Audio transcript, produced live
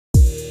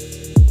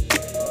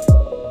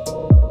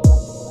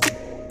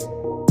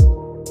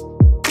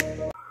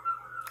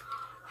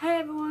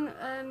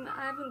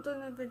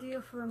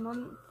video for a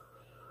month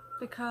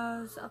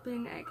because I've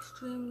been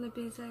extremely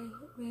busy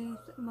with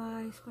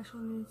my special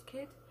needs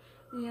kid.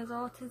 He has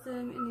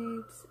autism and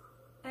needs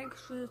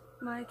extra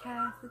my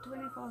care for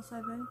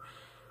 24/7,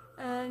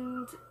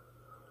 and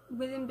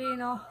with him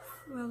being off,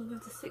 well,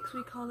 with the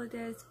 6-week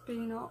holidays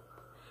being up,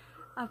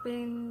 I've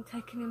been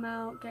taking him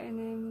out, getting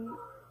him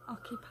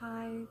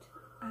occupied,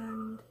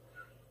 and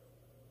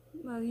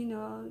well, you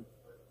know,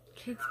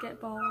 kids get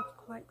bored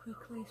quite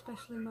quickly,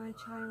 especially my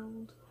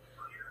child.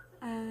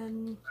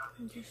 I'll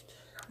just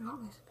make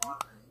this a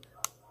bit.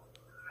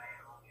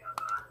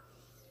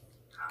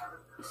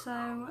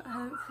 So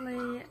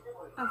hopefully,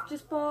 I've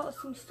just bought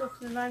some stuff,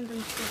 the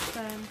random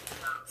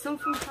stuff, some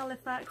from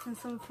Halifax and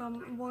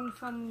one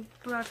from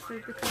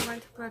Bradford, because I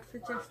went to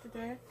Bradford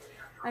yesterday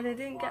and I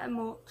didn't get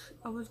much.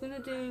 I was going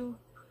to do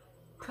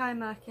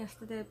Primark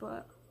yesterday,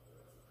 but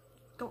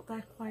got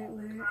there quite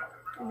late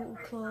and it was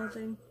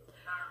closing.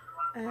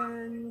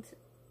 And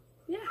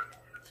yeah,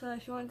 so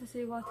if you want to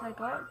see what I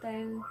got,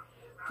 then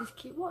just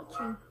keep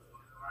watching.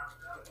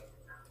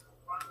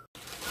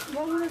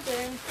 What I'm going to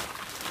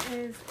do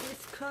is,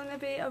 it's going to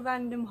be a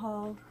random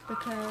haul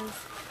because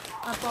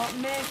I bought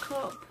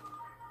makeup,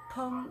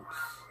 pumps,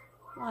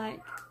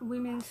 like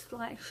women's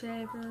like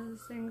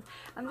shavers, things.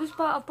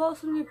 I've bought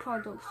some new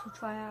products to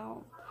try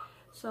out.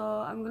 So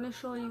I'm going to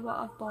show you what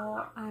I've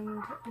bought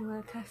and I'm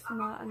going to test them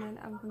out, and then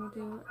I'm going to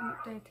do an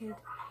updated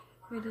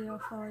video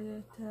for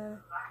you to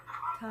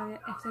tell you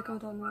if they're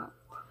good or not.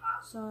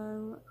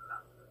 So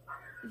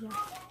yeah,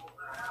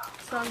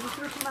 so I'm just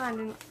going to combine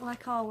them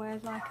like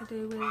always, like I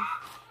do with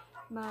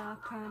my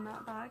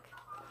Primark bag,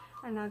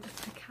 and I'll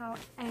just pick out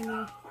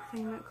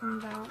anything that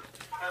comes out.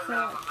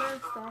 So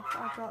first off,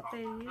 I've got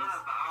these.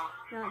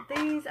 Now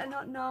these are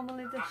not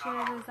normally the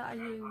shavers that I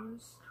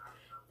use,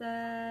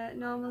 they're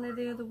normally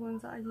the other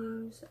ones that I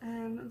use.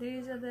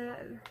 These are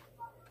the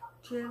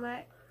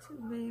Gillette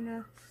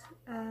Venus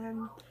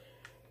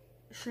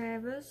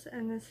shavers,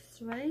 and there's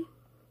 3.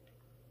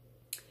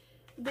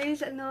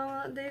 These are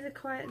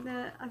quite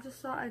the, I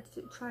just thought I'd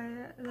try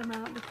them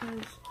out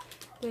because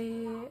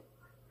they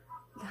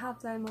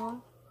have them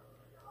on.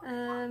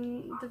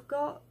 They've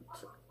got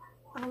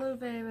aloe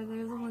vera,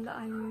 the other one that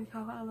I use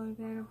have aloe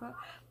vera, but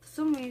for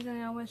some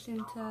reason I always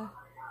seem to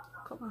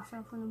cut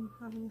myself when I'm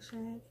having a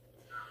shave.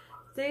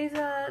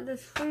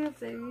 There's 3 of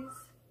these,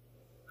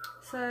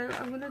 so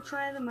I'm going to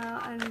try them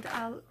out and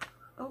I'll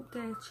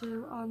update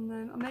you on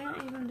them. I may not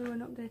even do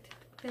an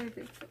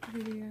updated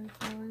video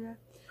for you.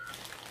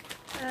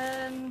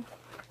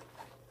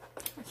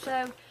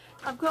 So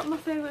I've got my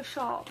favourite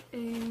shop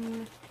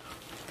in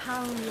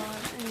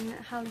Poundland in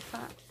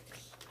Halifax,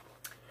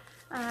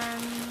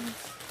 and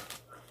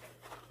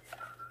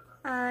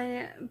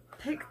I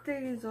picked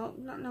these up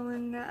not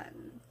knowing that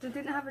they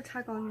didn't have a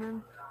tag on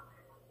them,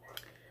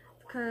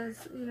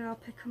 because you know, I'll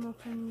pick them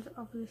up and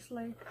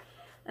obviously,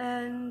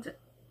 and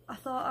I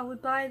thought I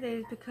would buy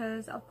these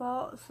because I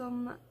bought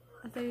some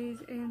of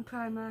these in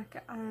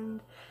Primark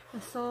and the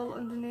sole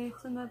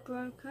underneath them are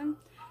broken.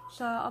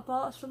 So I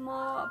bought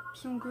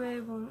some grey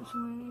ones,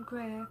 some in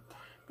grey,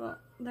 but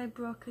they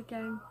broke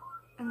again.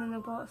 And then I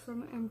bought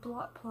some in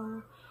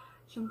Blackpool,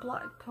 some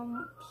black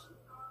pumps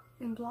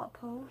in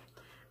Blackpool,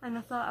 and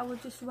I thought I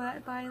would just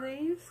buy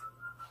these,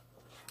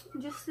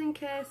 just in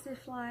case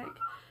if like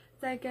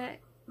they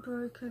get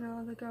broken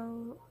or they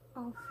go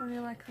off funny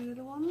like the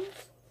other ones.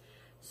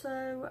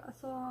 So I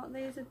thought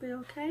these would be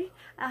okay.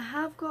 I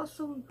have got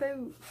some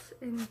boots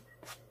in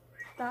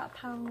that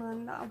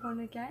Poundland that I want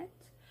to get,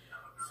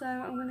 so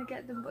I'm going to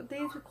get them, but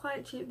these were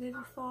quite cheap. These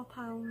were £4.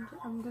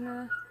 I'm going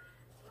to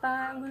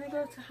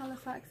go to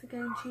Halifax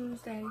again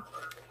Tuesday,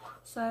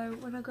 so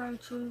when I go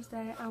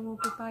Tuesday I will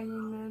be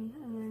buying them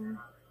and then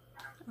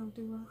I'll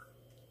do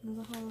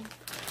another haul.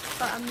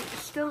 But I'm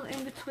still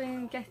in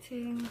between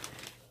getting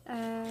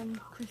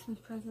Christmas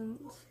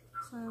presents,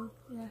 so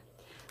yeah,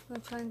 I'm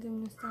going to try and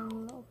dim this down a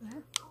little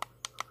bit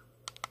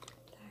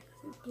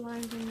because it's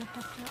blinding the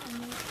heck out of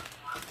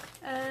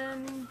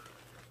me.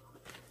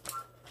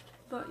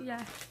 But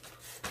yeah,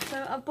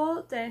 so I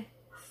bought this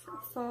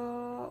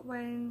for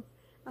when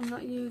I'm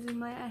not using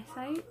my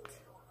S8.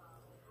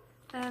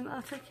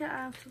 I'll take it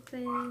out of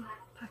the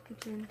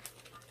packaging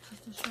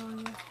just to show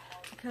you,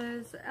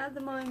 because at the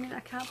moment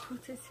I can't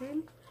put it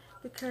in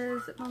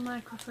because my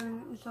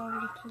microphone is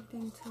already plugged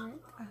into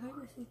it. I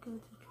hope this is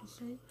good, you can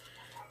see.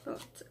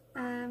 But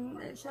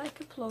it's like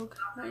a plug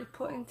that you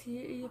put into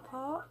your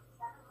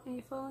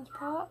earphones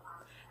port.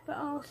 But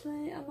also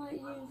I might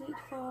use it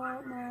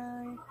for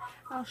my,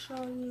 I'll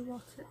show you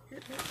what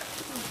it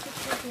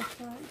looks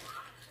like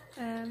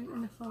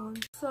in the phone.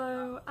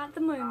 So at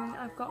the moment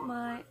I've got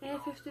my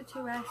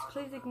A52S,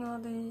 please ignore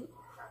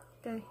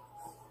this.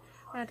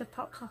 I had a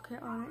pop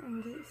socket on it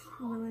and it's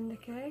ruined the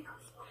case.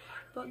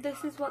 But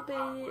this is what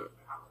the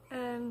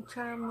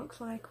charm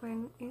looks like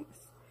when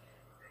it's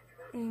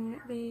in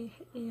the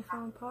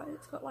earphone port.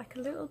 It's got like a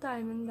little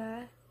diamond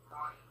there,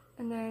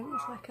 and then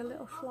it's like a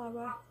little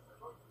flower,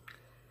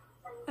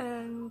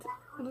 and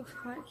it looks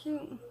quite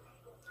cute.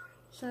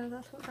 So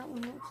that's what that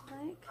one looks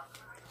like.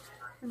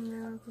 and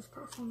then I've just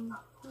got some.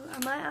 I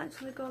might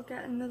actually go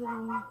get another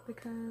one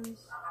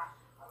because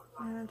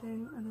I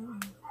don't know,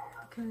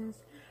 because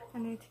I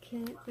need to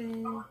keep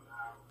the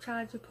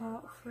charger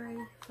port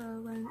free for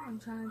when I'm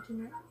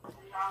charging it.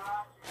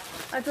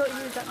 I don't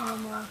use that no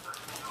more,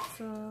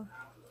 so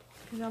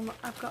because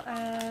I've got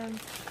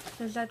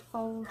the Z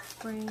Fold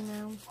 3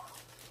 now.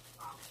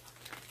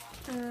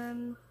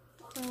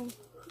 Oh,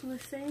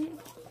 let's see.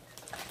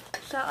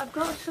 So I've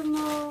got some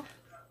more of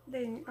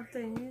these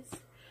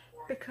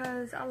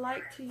because I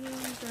like to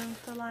use them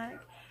for like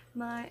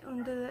my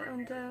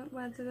under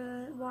where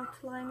the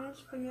waterline is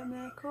for your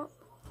makeup,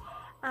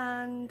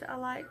 and I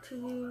like to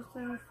use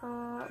them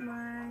for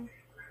my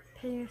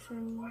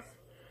piercings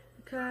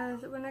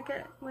because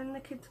when the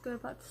kids go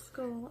back to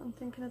school, I'm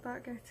thinking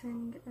about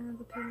getting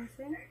another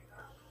piercing,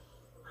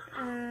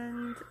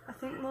 and I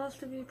think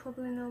most of you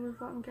probably know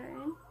what I'm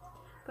getting,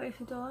 but if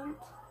you don't,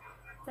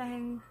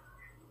 then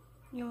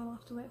you'll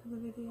have to wait for the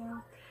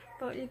video.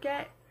 But you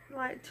get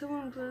like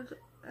 200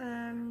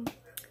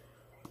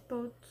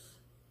 buds,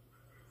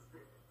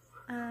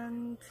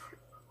 and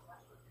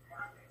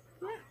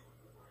yeah,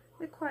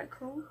 they're quite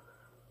cool.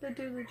 They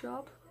do the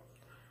job.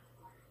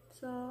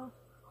 So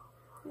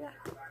yeah.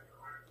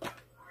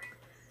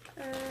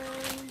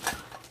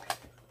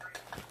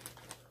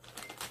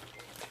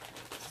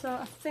 So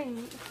I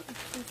think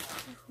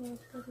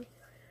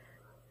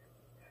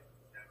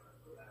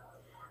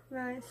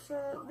right,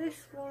 so this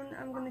one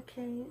I'm gonna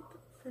keep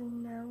for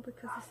now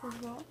because this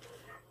is what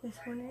this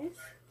one is.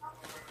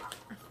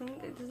 I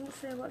think it doesn't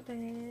say what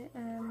the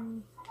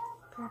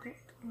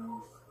product is.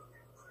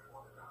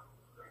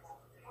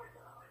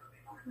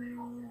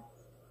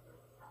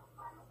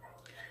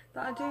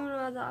 But I do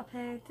know that I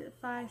paid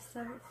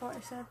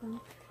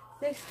 £5.47.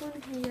 This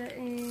one here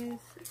is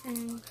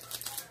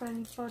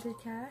from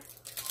Bodycare,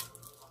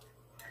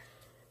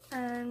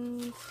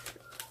 and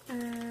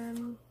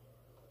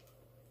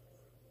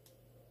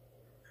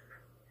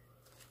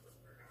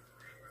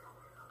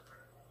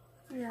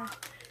yeah,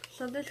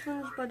 so this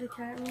one's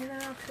Bodycare. I'm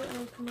gonna have to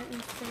open it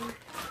and see.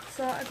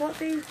 So I got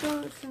these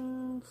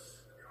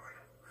Johnsons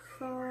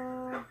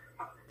for.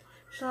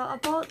 So I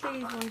bought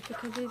these ones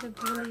because these are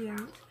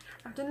brilliant.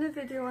 I've done a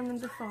video on them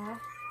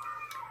before,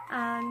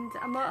 and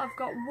I've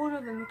got one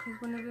of them because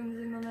one of them is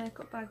in my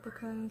makeup bag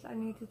because I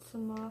needed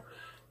some more.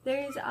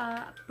 These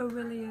are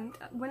brilliant.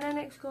 When I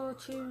next go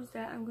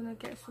Tuesday, I'm gonna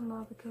get some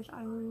more because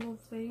I love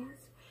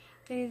these.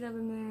 These are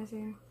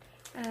amazing.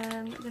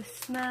 They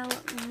smell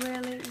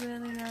really,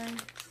 really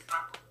nice.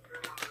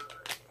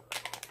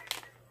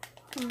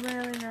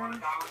 Really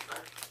nice.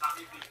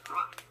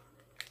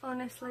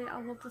 Honestly,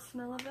 I love the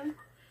smell of them.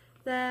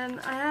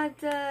 I had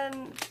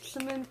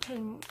some in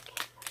pink,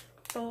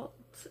 but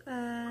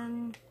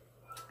I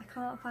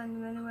can't find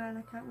them anywhere, and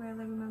I can't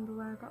really remember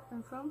where I got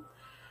them from.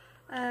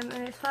 And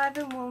it's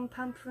 5-in-1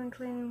 pampering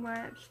cleaning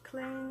wipes,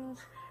 cleans,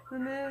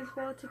 removes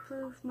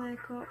waterproof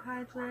makeup,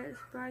 hydrates,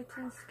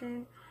 brightens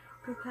skin,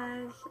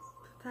 prepare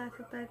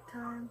for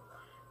bedtime,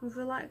 with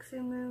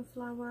relaxing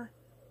moonflower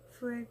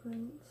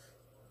fragrance.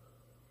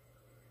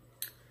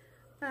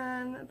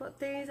 But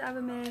these are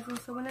amazing,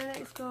 so when I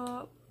next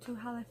go to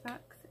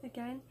Halifax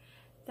again,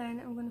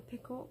 then I'm going to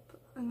pick up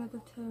another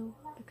 2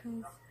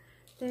 because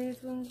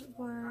these ones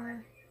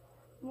were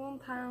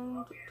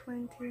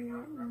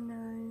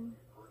 £1.29.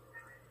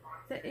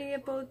 The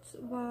earbuds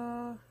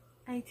were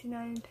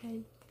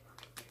 89p.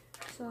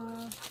 So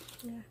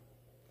yeah,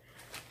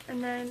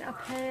 and then I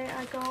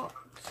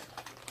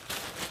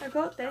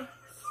got this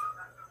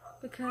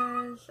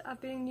because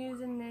I've been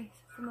using this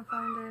for my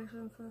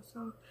foundation for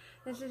some.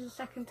 This is the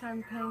second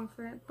time paying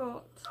for it,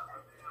 but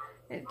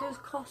it does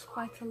cost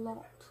quite a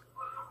lot.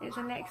 It's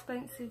an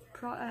expensive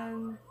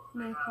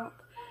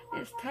makeup.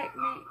 It's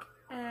Technic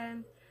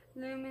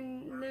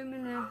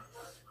Luminous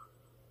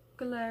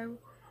Glow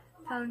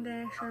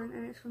foundation,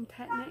 and it's from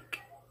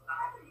Technic,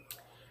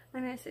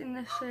 and it's in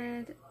the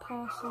shade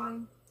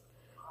Porcelain.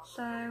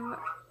 So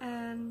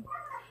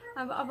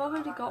I've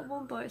already got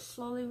one, but it's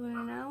slowly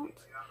running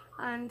out,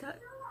 and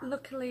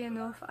luckily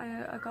enough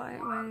I got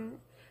it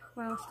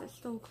whilst it's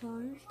still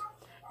closed.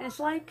 It's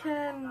like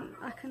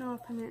I can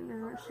open it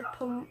now. It's a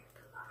pump.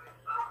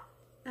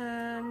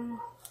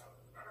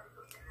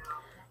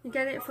 You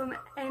get it from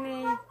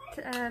any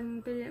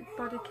be it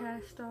body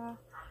care store.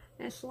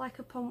 It's like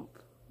a pump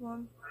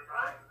one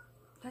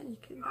that you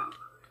can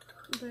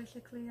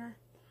basically, yeah.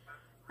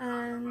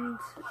 And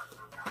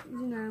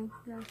you know,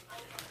 yeah.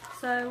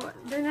 So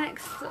the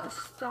next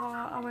store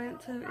I went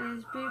to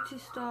is Beauty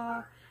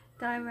Store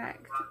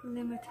Direct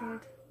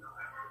Limited,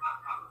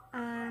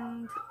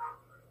 and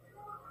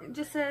it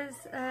just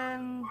says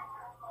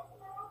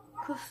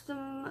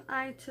custom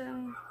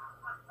item.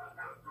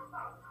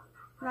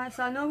 Right,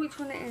 so I know which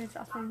one it is,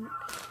 I think.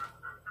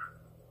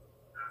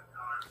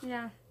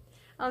 Yeah,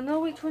 I'll know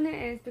which one it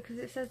is because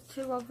it says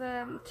 2 of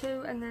them,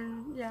 2, and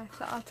then yeah,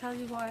 so I'll tell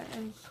you what it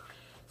is.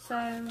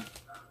 So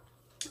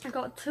I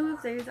got 2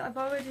 of these. I've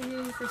already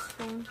used this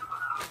one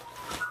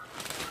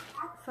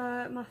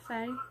for my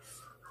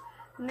face,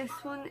 and this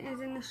one is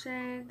in the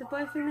shade, they're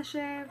both in the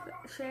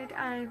shade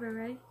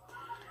Ivory.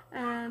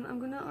 I'm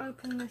going to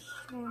open this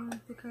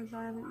one because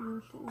I haven't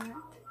used it yet,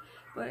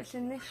 but it's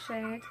in this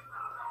shade,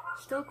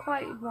 still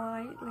quite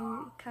white,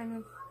 kind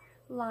of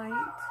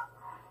light,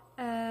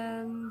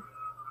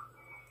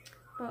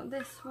 but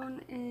this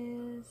one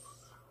is,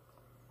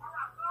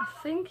 I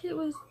think it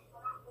was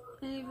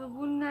either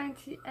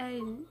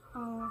 £1.98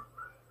 or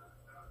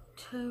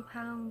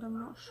 £2, I'm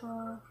not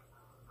sure.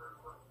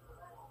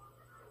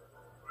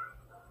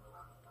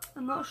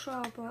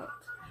 But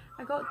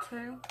I got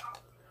two.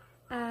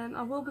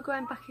 I will be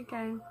going back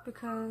again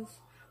because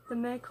the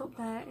makeup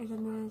there is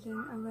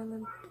amazing.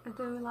 I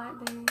do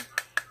like the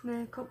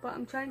makeup, but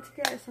I'm trying to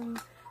get some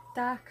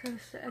a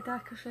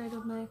darker shade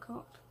of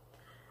makeup.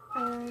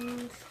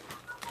 And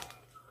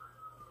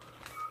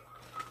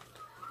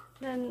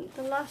then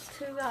the last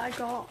two that I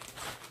got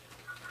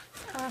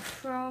are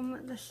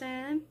from the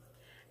same,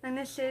 and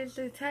this is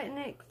the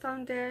Technic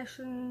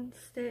foundation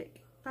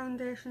stick.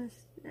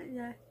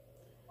 Yeah.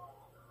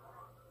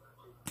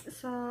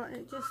 So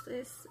it's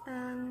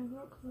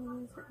what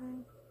colour is it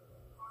then?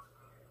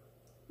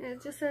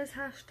 It just says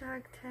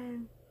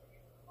 #10.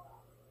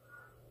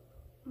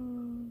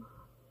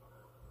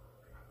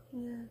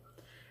 Yeah,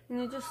 and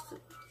you just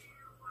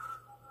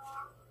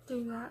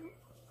do that.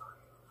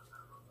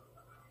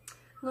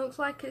 Looks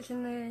like it's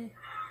in the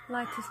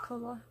lightest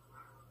colour,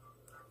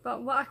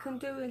 but what I can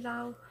do is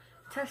I'll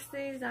test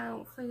these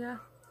out for you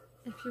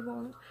if you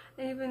want.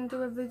 Even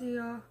do a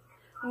video.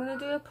 I'm going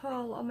to do a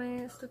poll on my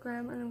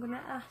Instagram and I'm going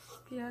to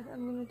ask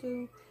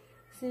you,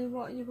 see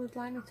what you would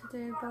like me to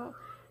do. But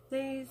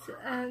these,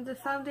 the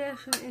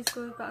foundation is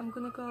good, but I'm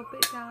going to go a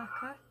bit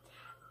darker.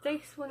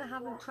 This one I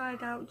haven't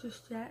tried out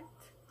just yet.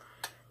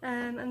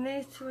 And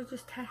these two are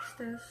just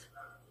testers.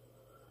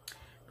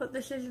 But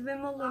this is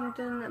Rimmel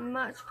London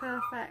Match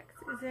Perfect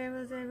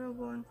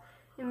 001,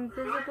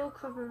 Invisible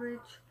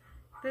Coverage,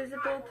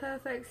 Visible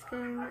Perfect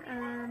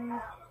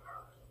Skin.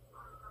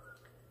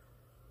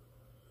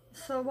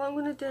 So what I'm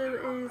going to do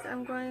is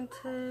I'm going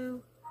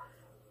to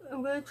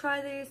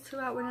try these two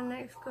out when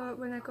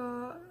I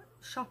go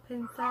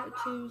shopping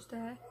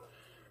Tuesday,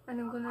 and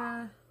I'm going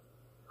to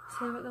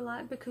see what they're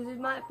like, because it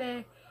might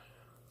be,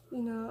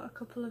 you know, a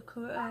couple of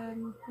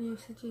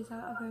usages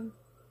out of them.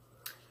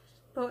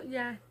 But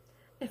yeah,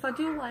 if I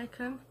do like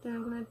them, then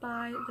I'm going to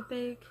buy the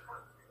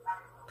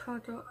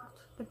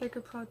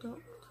bigger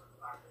product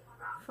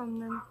from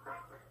them.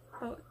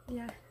 But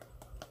yeah,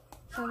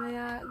 so they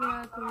are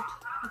good.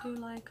 I do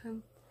like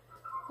them.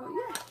 But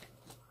yeah,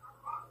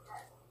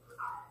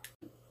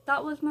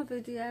 that was my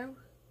video.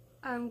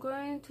 I'm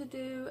going to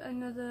do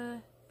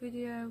another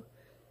video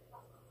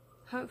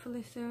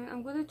hopefully soon.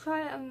 I'm going to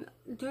try, I'm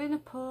doing a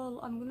poll.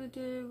 I'm going to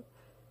do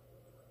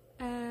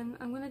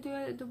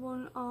the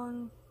one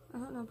on, I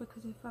don't know,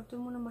 because if I've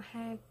done one on my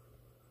hair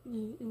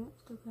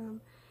Instagram,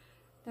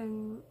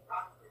 then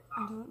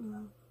I don't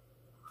know.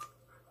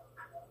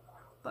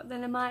 But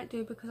then I might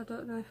do, because I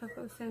don't know if I've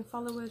got the same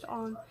followers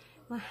on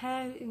my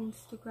hair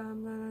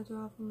Instagram than I do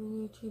have on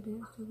my YouTube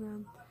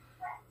Instagram.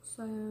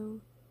 So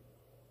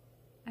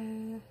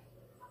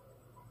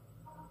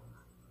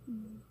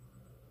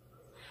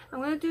I'm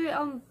going to do it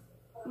on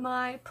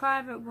my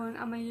private one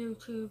and my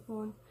YouTube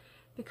one,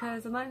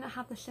 because I might not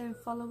have the same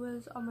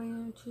followers on my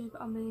YouTube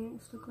and my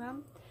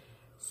Instagram.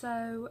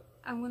 So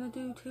I'm going to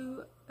do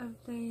two of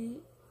the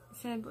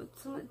same but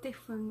something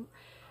different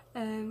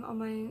on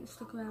my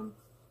Instagram.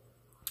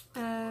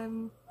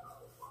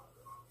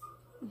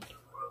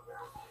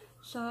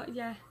 So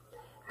yeah,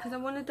 because I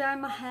want to dye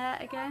my hair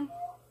again,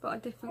 but a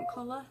different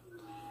colour.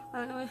 I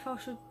don't know if I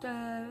should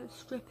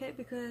strip it,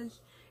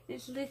 because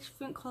it's a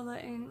different colour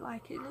in,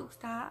 like, it looks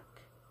dark,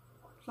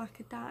 like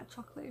a dark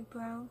chocolatey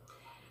brown.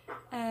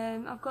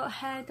 I've got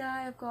hair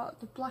dye, I've got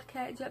the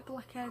jet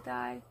black hair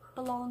dye,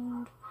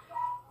 blonde,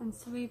 and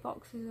 3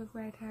 boxes of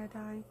red hair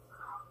dye.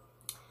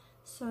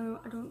 So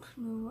I don't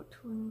know what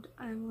one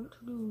I want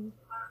to do.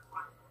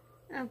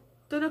 I've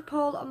done a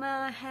poll on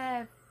my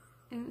hair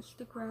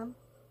Instagram,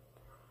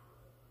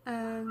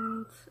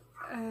 and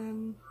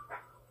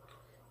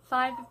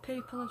 5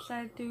 people have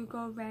said do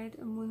go red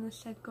and 1 has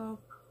said go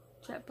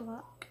jet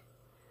black.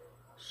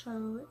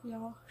 So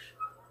yosh,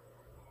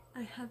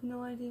 I have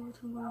no idea what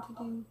I'm going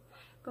to do,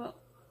 but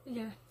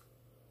yeah,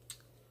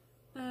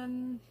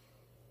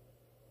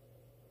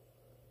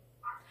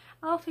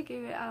 I'll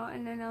figure it out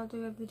and then I'll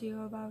do a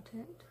video about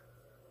it.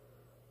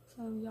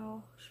 So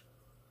yosh,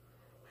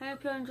 I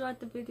hope you enjoyed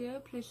the video.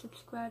 Please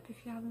subscribe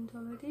if you haven't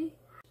already.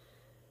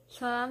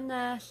 So I'm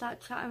there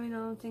sat chatting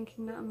on,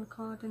 thinking that I'm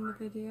recording the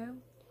video,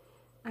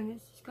 and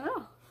it's just gone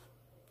off.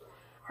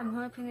 I'm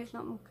hoping it's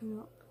not mucking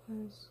up,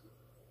 because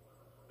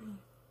yeah.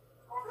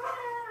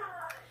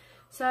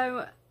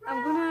 So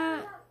I'm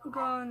gonna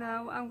go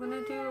now. I'm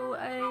gonna do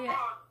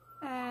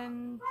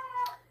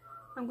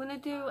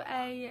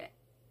a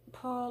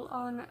poll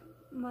on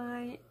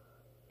my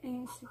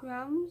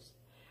Instagrams,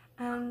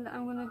 and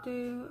I'm gonna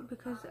do,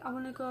 because I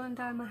want to go and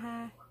dye my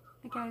hair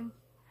again.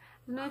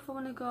 I don't know if I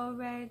want to go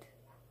red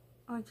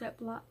or jet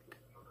black.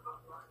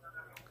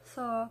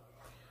 So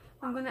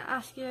I'm going to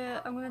ask you,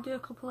 I'm going to do a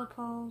couple of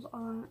polls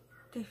on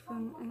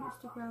different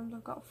Instagrams.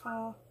 I've got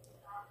 4.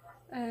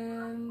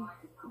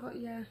 But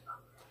yeah,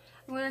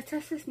 I'm going to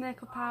test this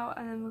makeup out,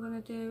 and then we're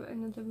going to do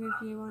another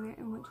review on it,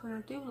 and which one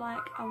I do like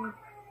I will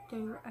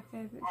do a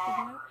favourites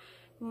video.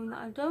 The one that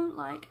I don't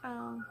like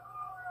I'll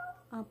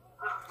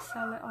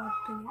sell it or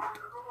bin it.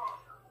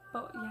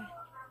 But yeah,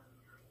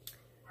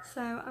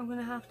 so I'm going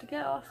to have to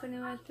get off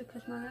anyways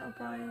because my little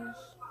boy is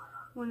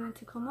wanting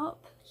to come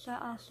up, so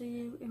I'll see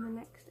you in the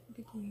next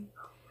video.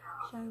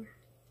 So